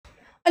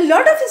A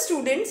lot of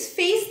students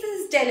face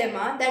this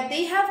dilemma that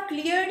they have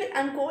cleared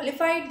and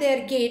qualified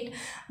their GATE,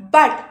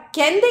 but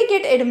can they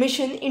get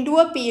admission into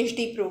a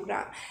PhD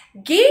program?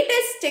 GATE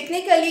is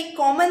technically,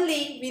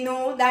 commonly we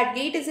know that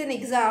GATE is an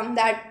exam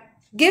that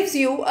gives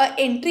you an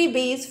entry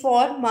base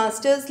for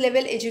master's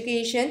level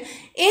education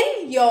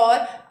in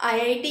your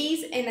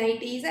IITs,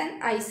 NITs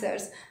and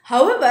ICERs.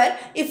 However,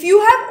 if you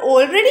have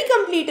already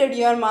completed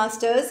your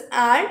master's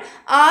and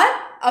are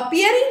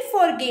appearing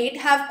for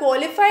GATE, have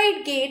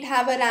qualified GATE,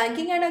 have a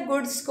ranking and a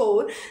good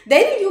score,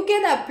 then you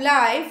can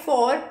apply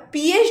for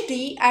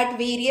PhD at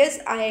various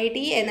IIT,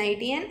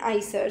 NIT and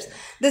ICERs.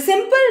 The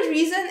simple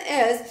reason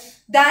is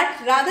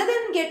that rather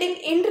than getting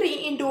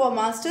entry into a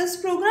master's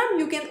program,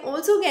 you can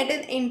also get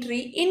an entry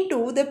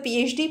into the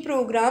PhD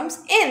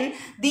programs in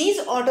these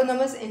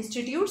autonomous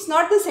institutes,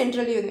 not the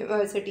central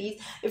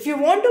universities. If you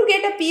want to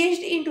get a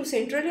PhD into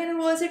central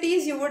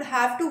universities, you would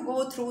have to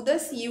go through the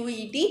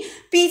CUET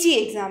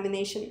PG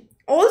examination.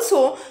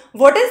 Also,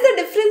 what is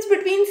the difference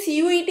between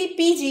CUET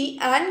PG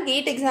and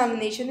GATE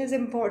examination is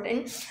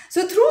important.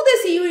 So through the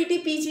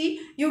CUET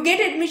PG, you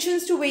get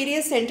admissions to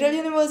various central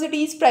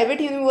universities, private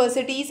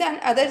universities and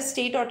other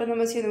state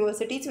autonomous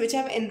universities which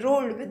have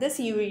enrolled with the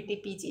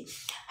CUET PG.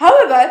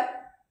 However,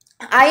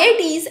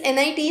 IITs,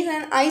 NITs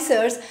and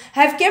ICERs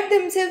have kept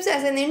themselves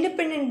as an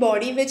independent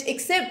body which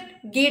accept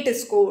GATE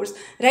scores,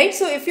 right?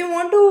 So if you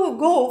want to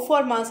go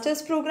for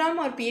master's program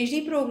or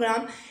PhD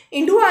program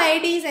into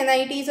IITs,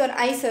 NITs or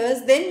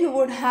ICERs, then you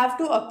would have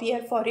to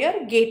appear for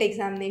your GATE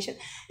examination.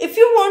 If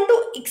you want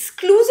to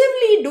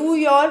exclusively do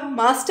your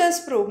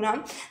master's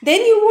program, then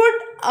you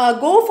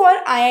would go for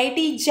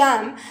IIT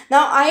JAM.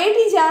 Now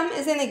IIT JAM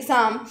is an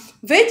exam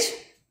which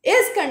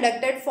is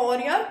conducted for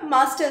your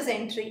master's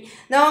entry.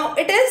 Now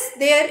it is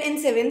there in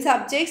 7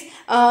 subjects.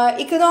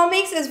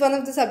 Economics is one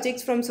of the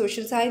subjects from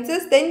social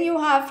sciences. Then you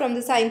have from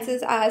the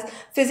sciences as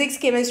physics,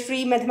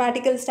 chemistry,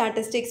 mathematical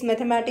statistics,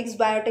 mathematics,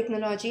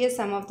 biotechnology as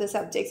some of the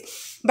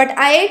subjects. But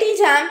IIT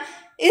JAM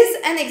is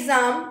an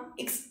exam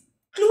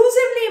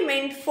exclusively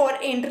meant for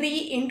entry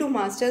into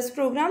master's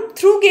program.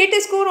 Through GATE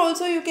score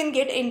also you can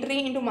get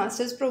entry into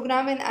master's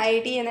program in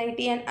IIT, NIT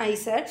and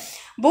ICER.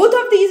 Both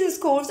of these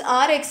scores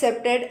are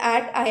accepted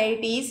at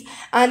IITs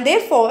and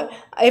therefore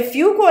if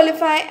you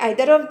qualify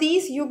either of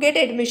these, you get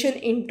admission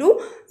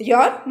into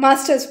your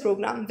master's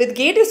program. With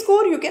GATE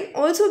score you can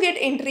also get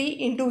entry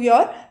into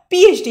your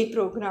PhD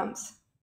programs.